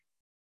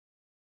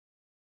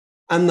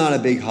I'm not a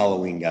big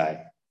Halloween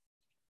guy.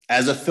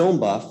 As a film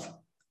buff,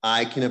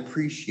 I can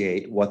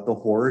appreciate what the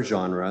horror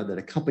genre that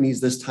accompanies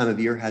this time of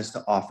year has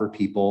to offer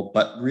people,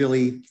 but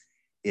really,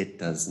 it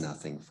does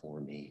nothing for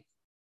me.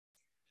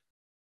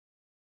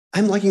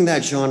 I'm liking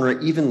that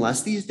genre even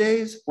less these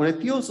days when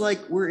it feels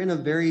like we're in a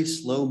very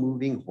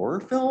slow-moving horror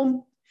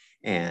film,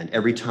 and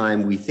every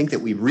time we think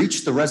that we've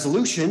reached the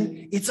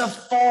resolution, it's a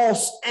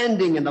false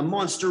ending and the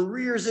monster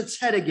rears its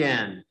head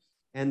again.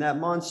 And that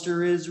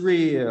monster is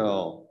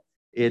real.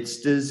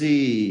 It's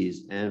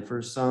disease, and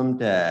for some,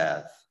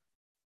 death.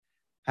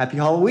 Happy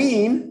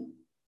Halloween!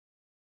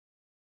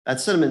 That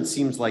sentiment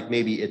seems like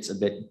maybe it's a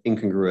bit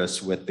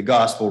incongruous with the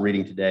gospel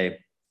reading today,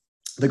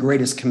 the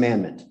greatest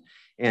commandment,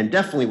 and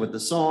definitely with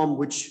the psalm,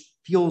 which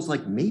feels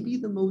like maybe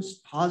the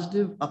most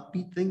positive,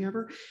 upbeat thing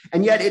ever.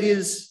 And yet it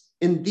is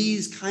in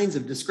these kinds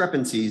of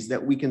discrepancies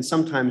that we can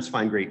sometimes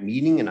find great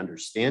meaning and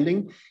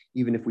understanding,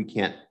 even if we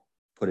can't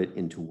put it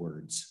into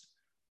words.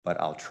 But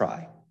I'll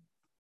try.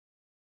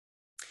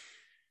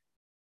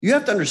 You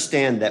have to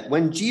understand that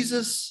when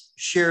Jesus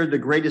shared the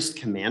greatest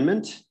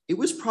commandment, it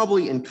was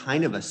probably in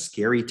kind of a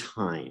scary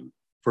time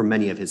for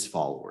many of his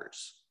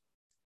followers.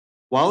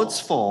 While it's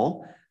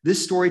fall,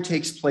 this story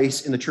takes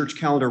place in the church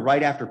calendar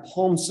right after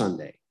Palm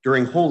Sunday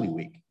during Holy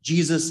Week.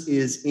 Jesus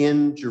is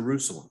in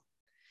Jerusalem,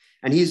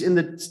 and he's in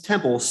the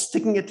temple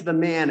sticking it to the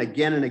man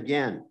again and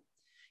again.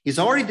 He's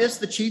already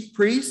dissed the chief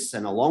priests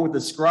and along with the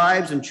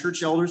scribes and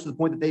church elders to the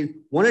point that they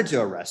wanted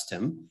to arrest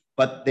him,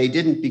 but they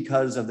didn't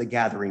because of the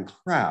gathering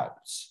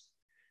crowds.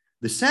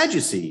 The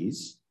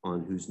Sadducees,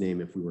 on whose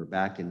name, if we were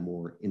back in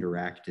more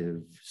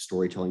interactive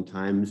storytelling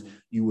times,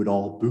 you would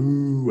all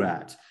boo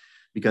at,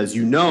 because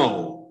you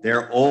know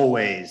they're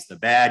always the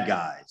bad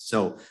guys.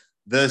 So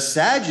the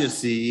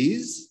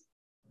Sadducees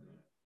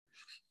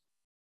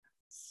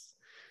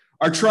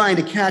are trying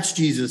to catch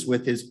Jesus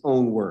with his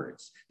own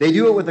words. They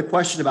do it with a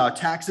question about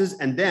taxes,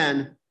 and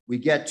then we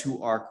get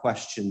to our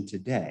question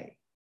today.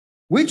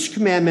 Which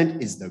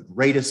commandment is the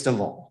greatest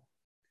of all?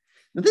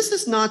 Now, this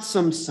is not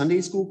some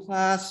Sunday school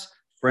class,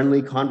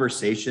 friendly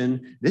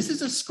conversation. This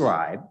is a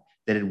scribe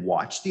that had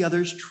watched the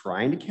others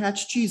trying to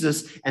catch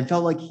Jesus and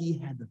felt like he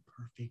had the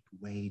perfect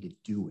way to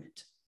do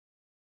it.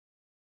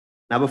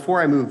 Now,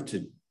 before I move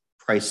to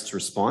Christ's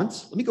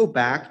response, let me go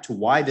back to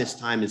why this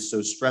time is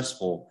so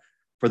stressful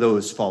for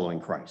those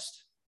following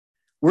Christ.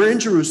 We're in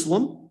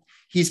Jerusalem.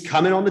 He's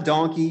coming on the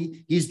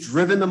donkey. He's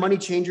driven the money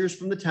changers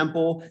from the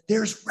temple.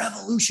 There's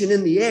revolution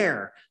in the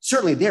air.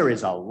 Certainly, there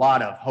is a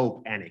lot of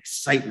hope and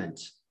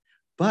excitement.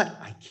 But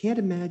I can't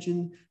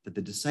imagine that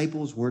the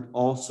disciples weren't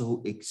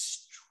also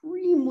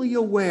extremely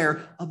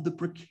aware of the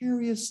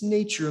precarious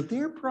nature of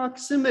their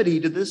proximity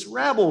to this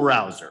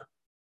rabble-rouser.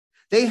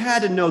 They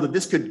had to know that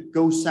this could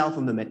go south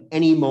on them at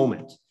any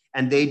moment,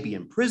 and they'd be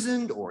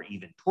imprisoned or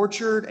even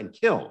tortured and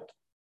killed.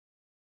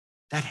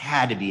 That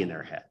had to be in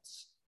their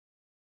heads.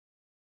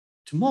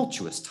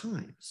 Tumultuous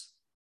times.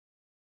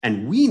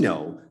 And we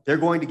know they're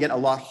going to get a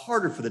lot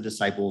harder for the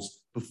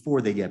disciples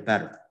before they get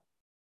better.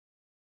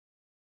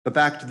 But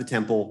back to the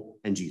temple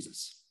and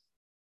Jesus.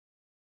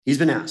 He's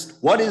been asked,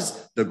 what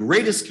is the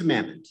greatest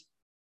commandment?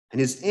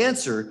 And his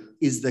answer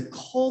is the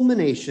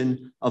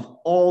culmination of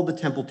all the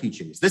temple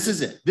teachings. This is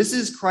it. This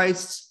is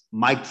Christ's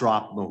mic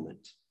drop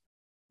moment.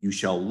 You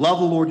shall love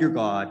the Lord your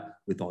God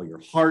with all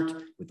your heart,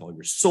 with all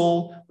your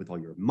soul, with all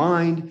your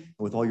mind, and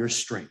with all your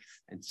strength.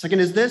 And second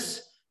is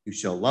this, you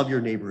shall love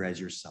your neighbor as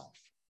yourself.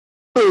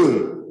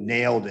 Boom,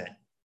 nailed it.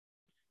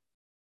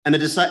 And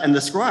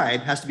the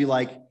scribe has to be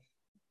like,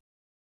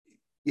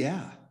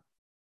 yeah,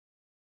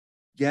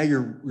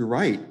 you're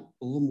right.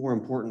 A little more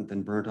important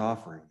than burnt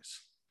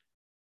offerings.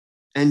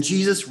 And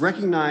Jesus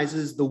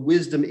recognizes the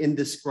wisdom in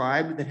the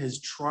scribe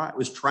that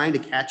was trying to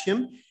catch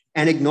him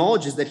and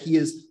acknowledges that he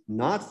is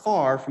not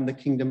far from the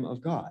kingdom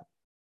of God.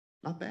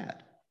 Not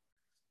bad.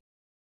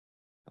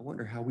 I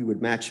wonder how we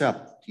would match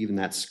up to even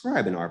that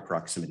scribe in our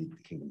proximity to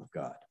the kingdom of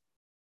God.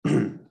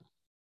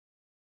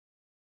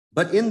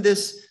 But in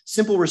this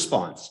simple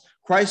response,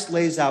 Christ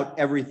lays out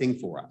everything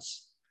for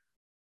us.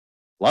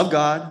 Love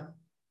God,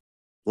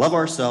 love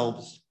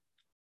ourselves,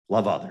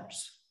 love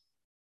others.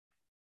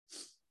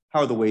 How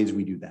are the ways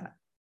we do that?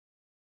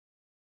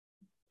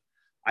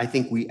 I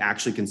think we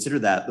actually consider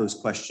those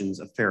questions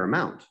a fair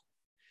amount.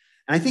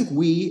 And I think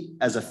we,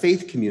 as a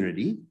faith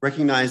community,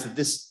 recognize that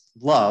this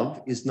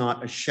love is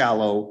not a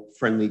shallow,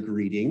 friendly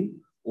greeting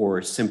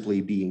or simply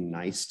being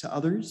nice to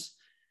others.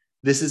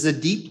 This is a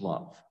deep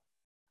love,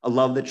 a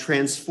love that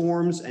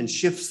transforms and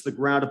shifts the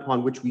ground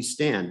upon which we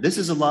stand. This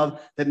is a love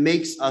that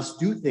makes us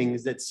do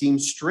things that seem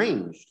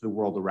strange to the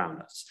world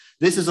around us.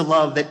 This is a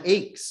love that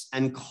aches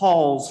and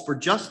calls for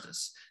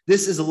justice.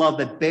 This is a love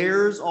that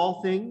bears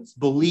all things,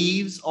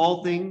 believes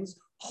all things,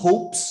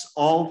 hopes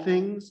all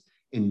things,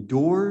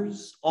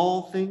 endures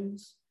all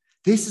things.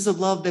 This is a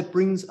love that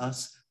brings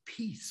us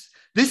peace.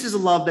 This is a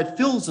love that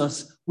fills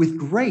us with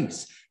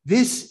grace.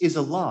 This is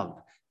a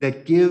love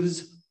that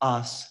gives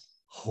us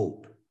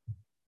hope.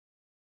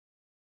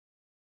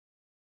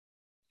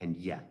 And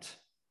yet,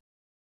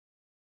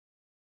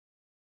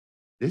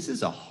 this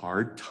is a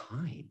hard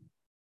time.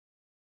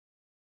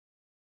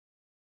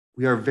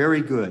 we are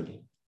very good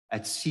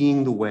at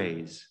seeing the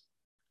ways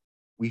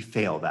we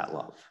fail that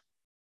love.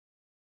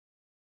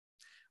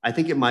 I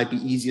think it might be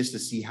easiest to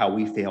see how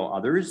we fail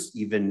others,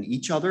 even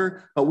each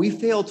other, but we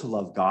fail to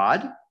love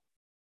God,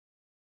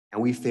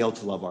 and we fail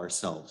to love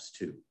ourselves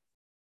too.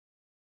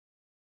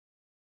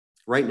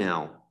 Right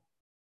now,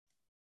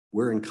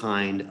 we're in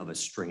kind of a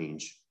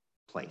strange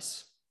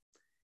place.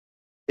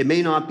 It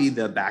may not be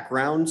the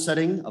background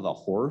setting of a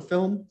horror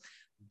film,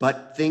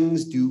 but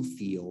things do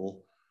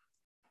feel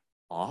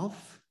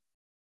off.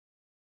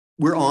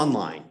 We're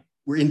online.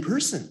 We're in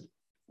person.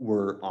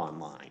 We're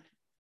online.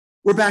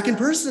 We're back in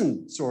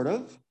person, sort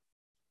of.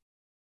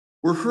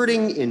 We're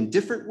hurting in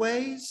different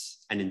ways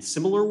and in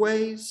similar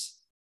ways.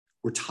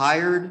 We're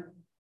tired.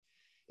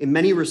 In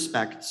many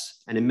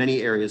respects and in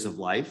many areas of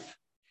life,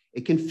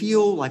 it can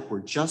feel like we're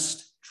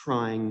just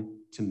trying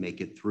to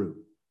make it through.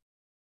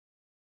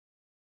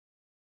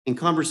 In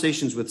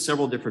conversations with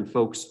several different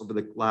folks over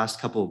the last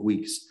couple of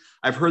weeks,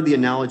 I've heard the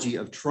analogy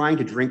of trying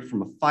to drink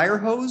from a fire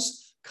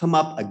hose come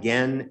up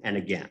again and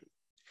again.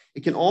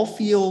 It can all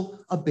feel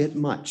a bit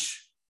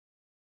much.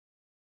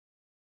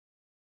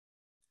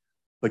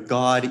 But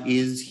God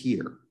is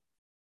here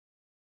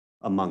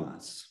among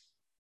us.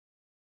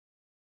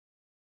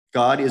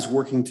 God is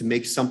working to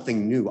make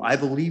something new. I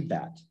believe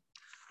that.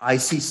 I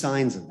see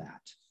signs of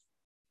that.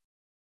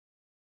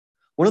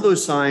 One of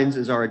those signs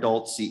is our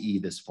adult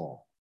CE this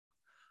fall.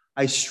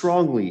 I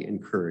strongly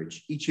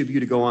encourage each of you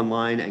to go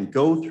online and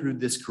go through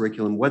this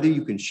curriculum, whether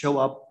you can show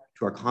up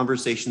to our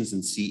conversations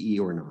in CE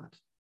or not.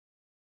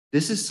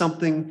 This is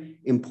something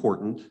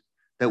important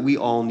that we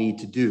all need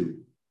to do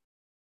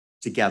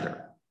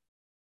together.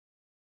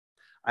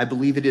 I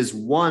believe it is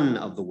one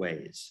of the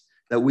ways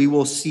that we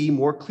will see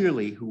more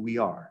clearly who we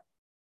are.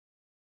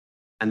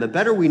 And the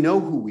better we know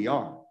who we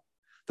are,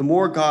 the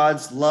more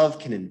God's love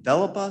can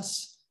envelop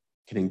us,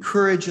 can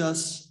encourage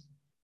us,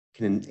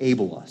 can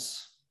enable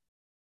us.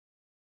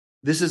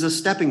 This is a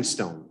stepping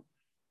stone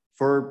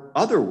for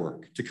other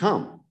work to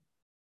come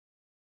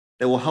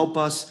that will help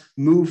us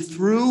move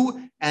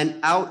through and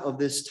out of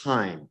this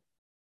time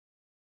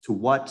to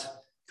what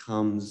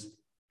comes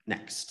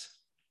next.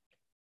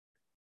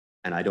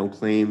 And I don't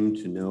claim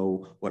to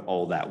know what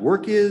all that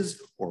work is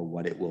or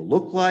what it will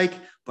look like,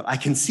 but I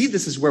can see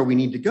this is where we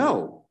need to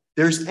go.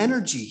 There's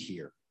energy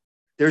here.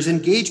 There's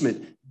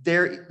engagement.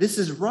 This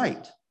is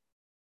right.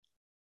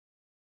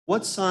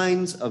 What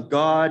signs of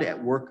God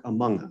at work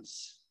among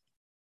us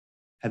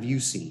have you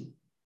seen?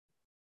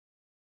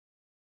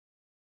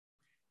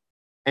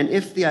 And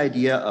if the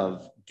idea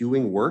of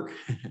doing work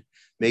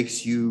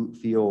makes you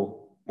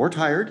feel more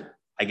tired,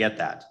 I get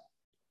that.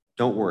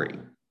 Don't worry.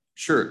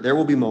 Sure, there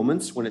will be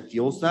moments when it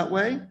feels that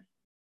way,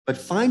 but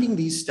finding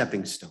these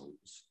stepping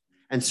stones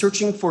and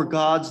searching for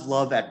God's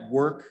love at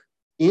work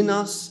in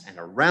us and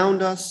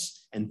around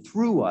us and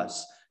through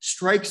us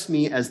strikes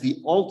me as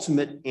the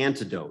ultimate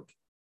antidote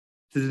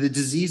to the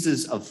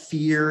diseases of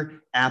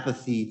fear,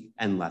 apathy,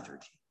 and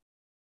lethargy.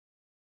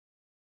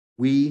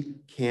 We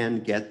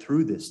can get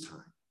through this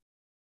time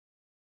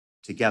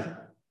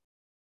together.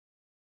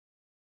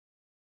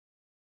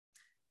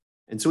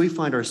 And so we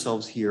find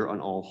ourselves here on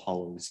All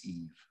Hallows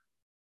Eve.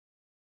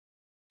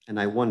 And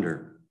I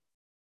wonder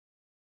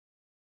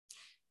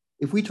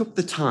if we took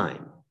the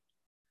time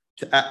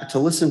to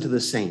listen to the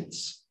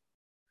saints,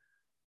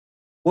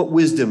 what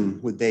wisdom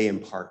would they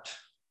impart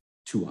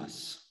to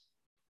us?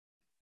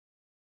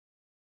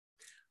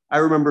 I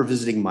remember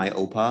visiting my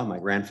opa, my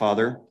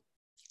grandfather,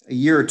 a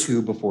year or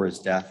two before his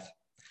death.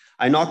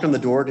 I knocked on the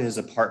door to his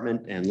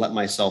apartment and let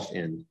myself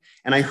in,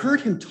 and I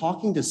heard him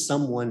talking to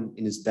someone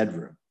in his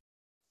bedroom.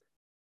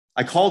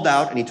 I called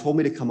out and he told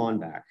me to come on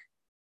back.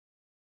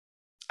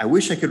 I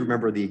wish I could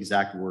remember the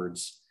exact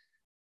words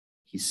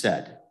he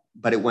said,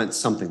 but it went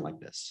something like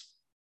this.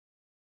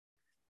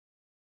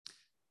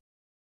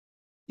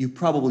 You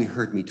probably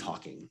heard me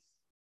talking.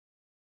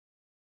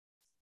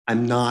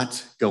 I'm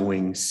not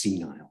going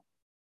senile.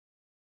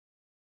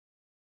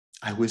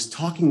 I was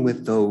talking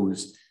with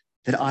those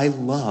that I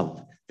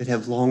love that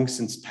have long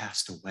since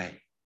passed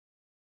away.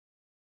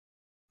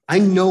 I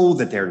know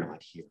that they're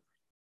not here,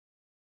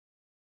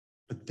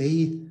 but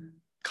they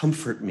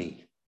comfort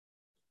me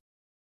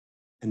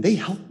and they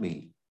help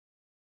me.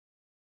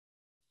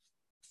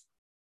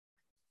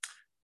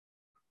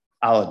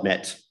 I'll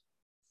admit,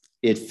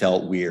 it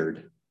felt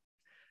weird.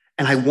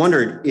 And I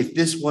wondered if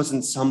this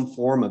wasn't some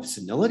form of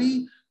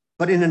senility,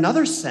 but in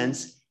another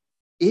sense,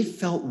 it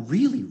felt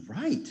really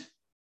right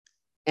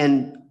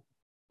and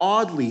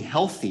oddly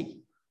healthy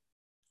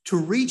to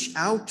reach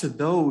out to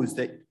those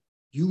that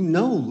you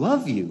know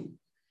love you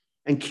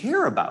and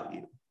care about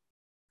you,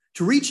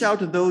 to reach out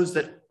to those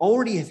that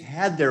already have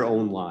had their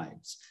own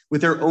lives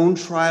with their own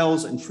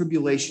trials and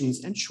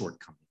tribulations and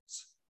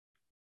shortcomings.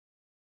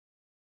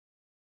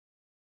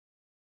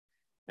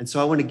 And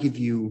so I want to give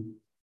you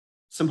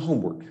some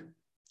homework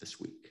this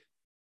week.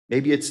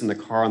 Maybe it's in the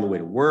car on the way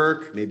to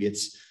work. Maybe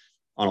it's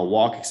on a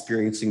walk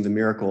experiencing the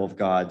miracle of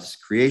God's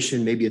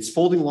creation. Maybe it's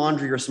folding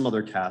laundry or some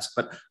other task.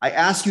 But I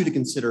ask you to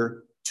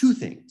consider two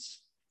things.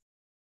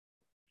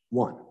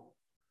 One,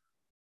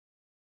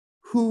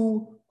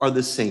 Who are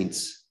the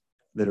saints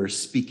that are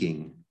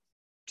speaking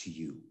to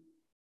you?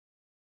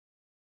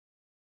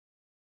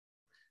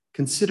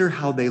 Consider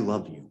how they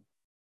love you.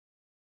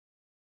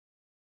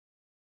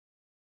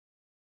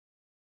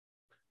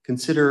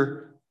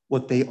 Consider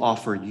what they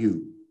offer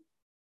you.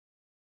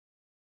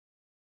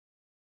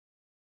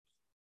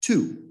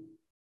 2,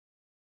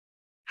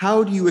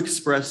 how do you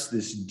express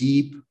this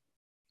deep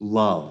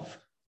love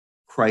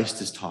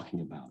Christ is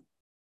talking about?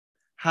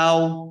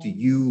 How do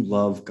you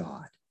love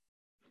God?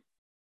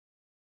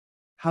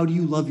 How do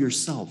you love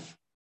yourself?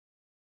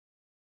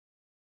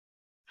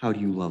 How do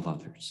you love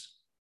others?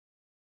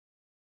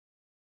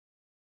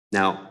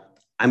 Now,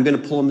 I'm going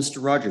to pull a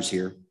Mr. Rogers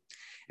here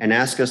and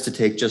ask us to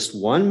take just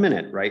 1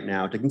 minute right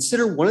now to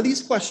consider one of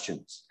these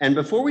questions. And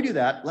before we do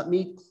that, let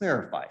me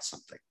clarify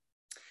something.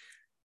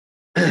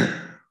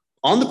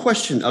 On the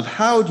question of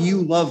how do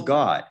you love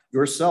God,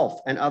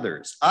 yourself, and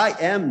others, I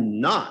am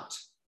not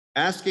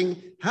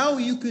asking how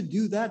you could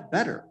do that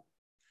better.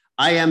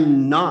 I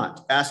am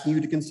not asking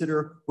you to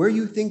consider where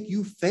you think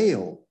you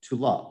fail to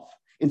love.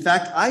 In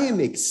fact, I am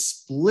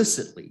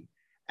explicitly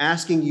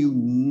asking you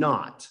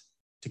not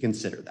to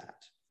consider that.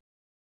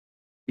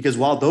 Because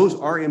while those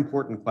are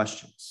important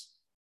questions,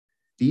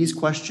 these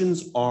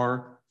questions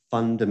are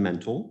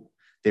fundamental.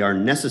 They are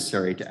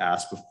necessary to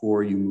ask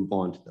before you move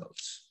on to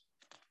those.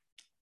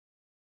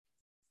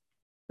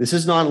 This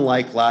is not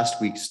like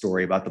last week's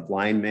story about the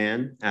blind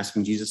man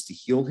asking Jesus to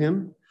heal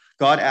him.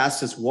 God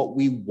asks us what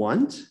we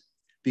want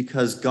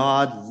because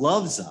God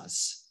loves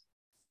us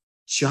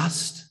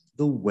just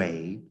the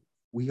way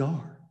we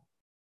are.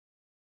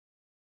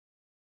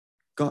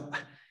 God,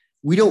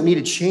 we don't need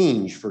a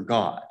change for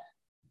God.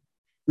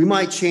 We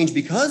might change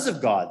because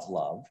of God's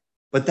love,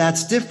 but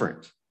that's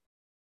different.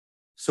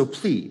 So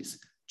please,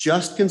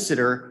 just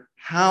consider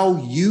how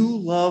you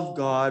love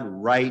God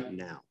right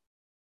now.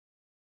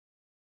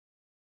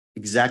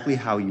 Exactly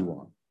how you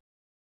are.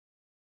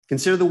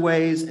 Consider the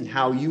ways and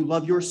how you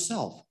love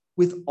yourself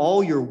with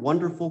all your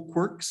wonderful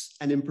quirks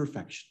and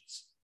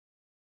imperfections.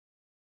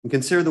 And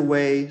consider the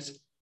ways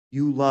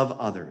you love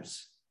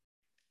others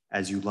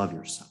as you love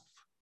yourself.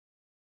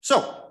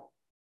 So,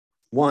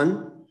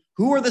 1,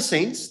 who are the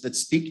saints that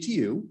speak to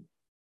you?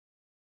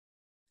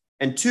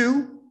 And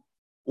 2,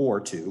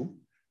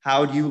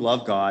 how do you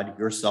love God,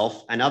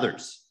 yourself, and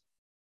others?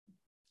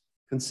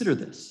 Consider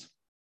this.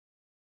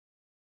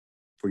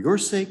 For your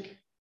sake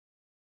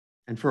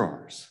and for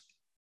ours,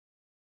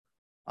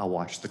 I'll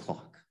watch the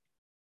clock.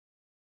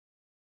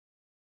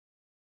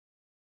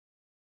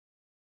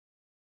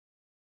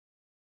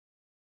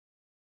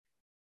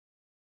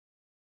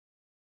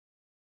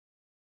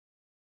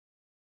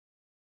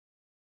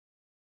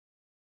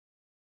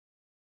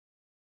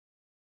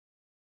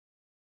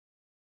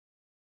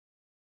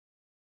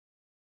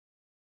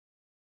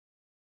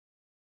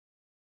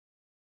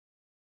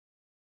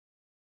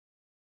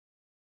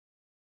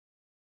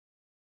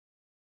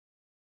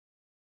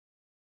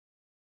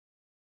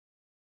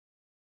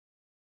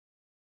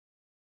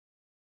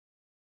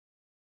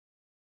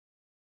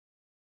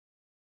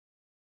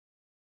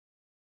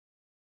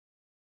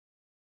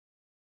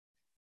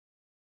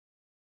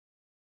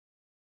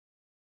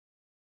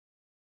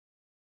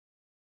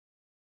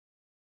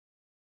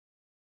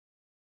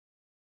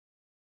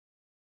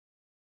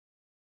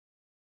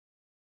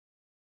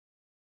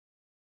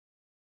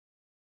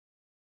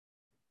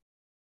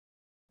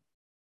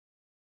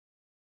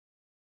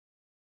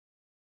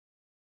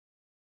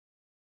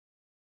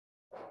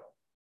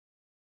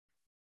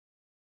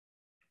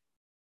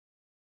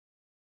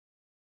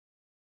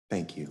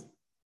 Thank you.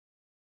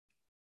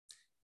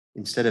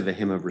 Instead of a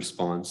hymn of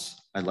response,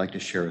 I'd like to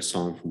share a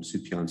song from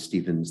Sufjan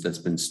Stevens that's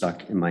been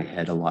stuck in my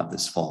head a lot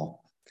this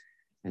fall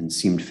and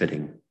seemed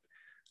fitting.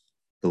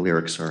 The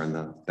lyrics are in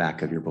the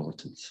back of your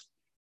bulletins.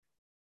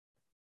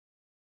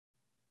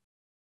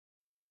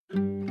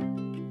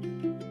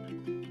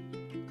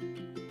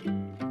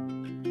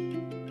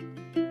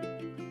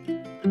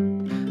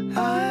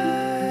 I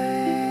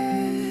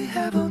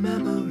have a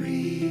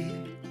memory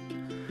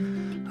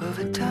of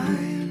a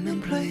time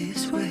and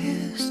place where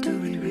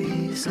history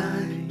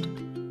resigned.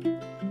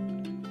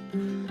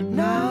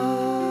 Now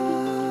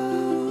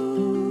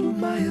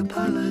my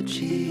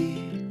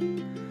apology,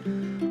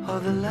 all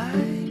the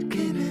light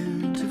came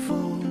into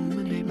form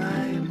and made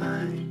my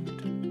mind.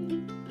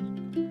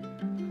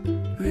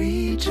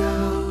 Reach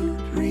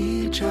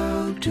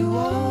out to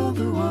all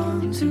the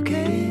ones who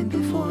came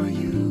before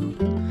you.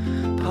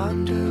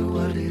 Ponder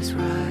what is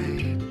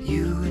right,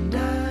 you and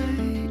I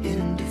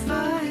in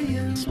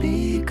defiance.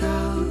 Speak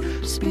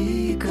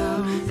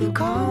out, the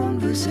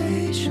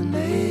conversation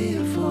they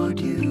afford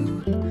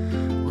you.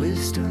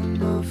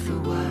 Wisdom of the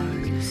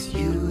wise,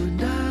 you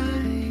and I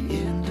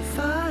in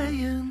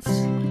defiance.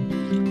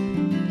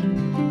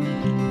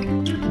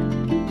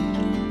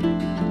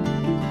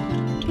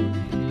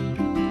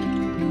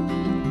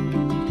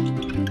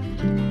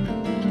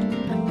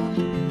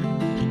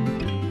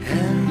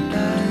 And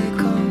I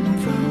come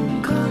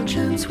from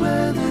conscience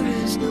where there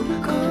is no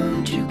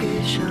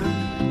conjugation.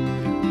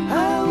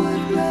 I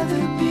would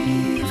rather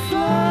be a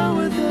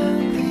flower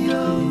than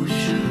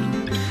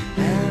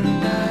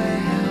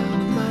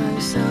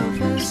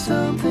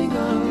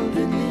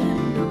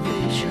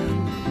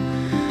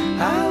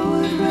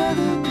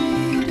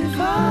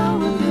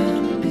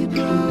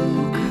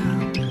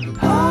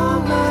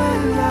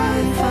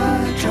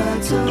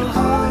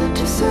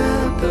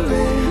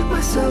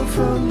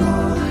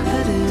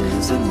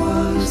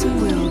pieces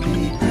and we'll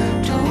be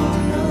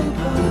torn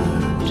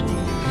apart.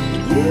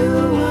 You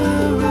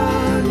were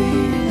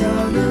running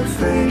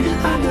unafraid.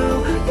 I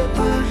know you,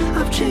 but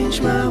I've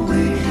changed my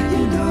way.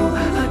 You know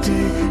I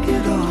take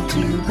it all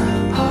too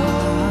hard.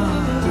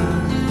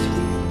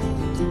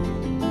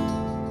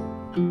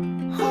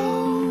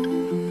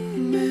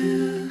 Home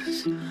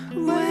is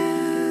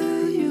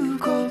where you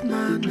called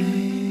my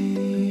name.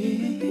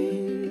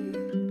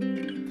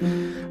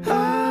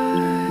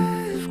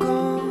 I've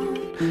gone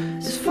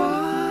as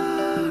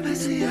far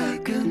as the eye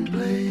can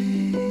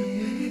blame.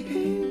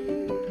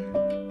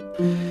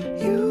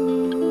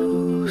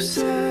 You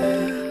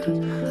said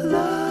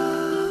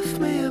love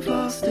may have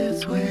lost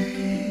its way.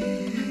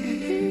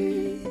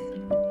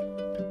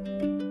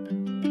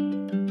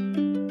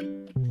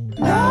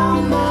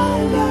 Now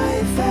my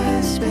life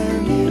has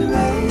been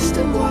erased,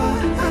 and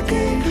what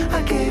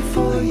I gave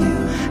for you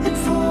and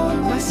for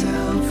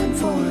myself and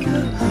for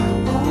the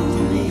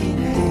holy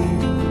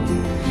name.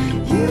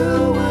 You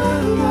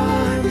were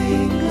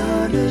running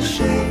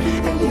unashamed,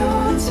 and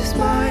yours is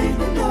mine,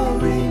 and all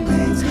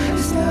remains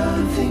as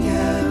nothing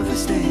ever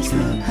stays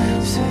the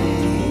same.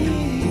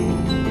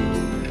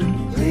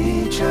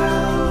 Reach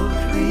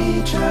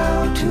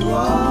out to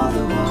all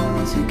the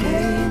ones who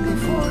came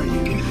before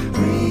you.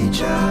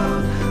 Reach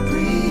out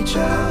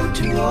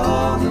to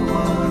all the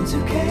ones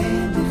who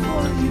came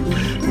before you.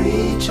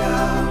 Reach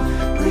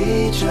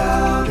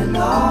out, and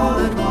all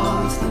at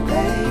once the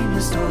pain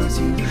restores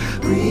you.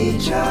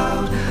 Reach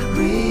out,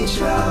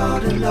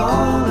 and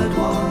all at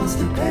once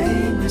the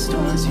pain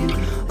restores you.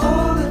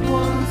 All at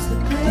once the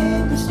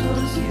pain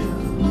restores you.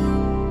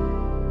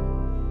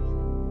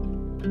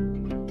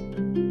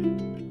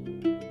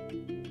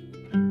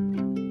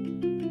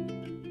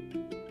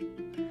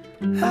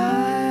 I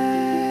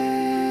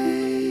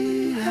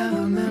have a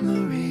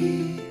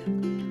memory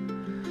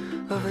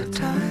of a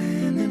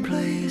time and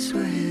place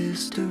where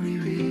history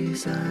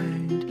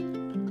resigned.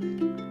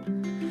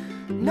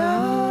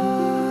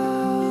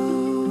 Now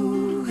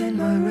in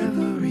my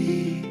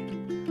reverie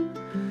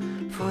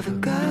for the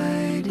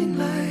guiding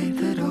light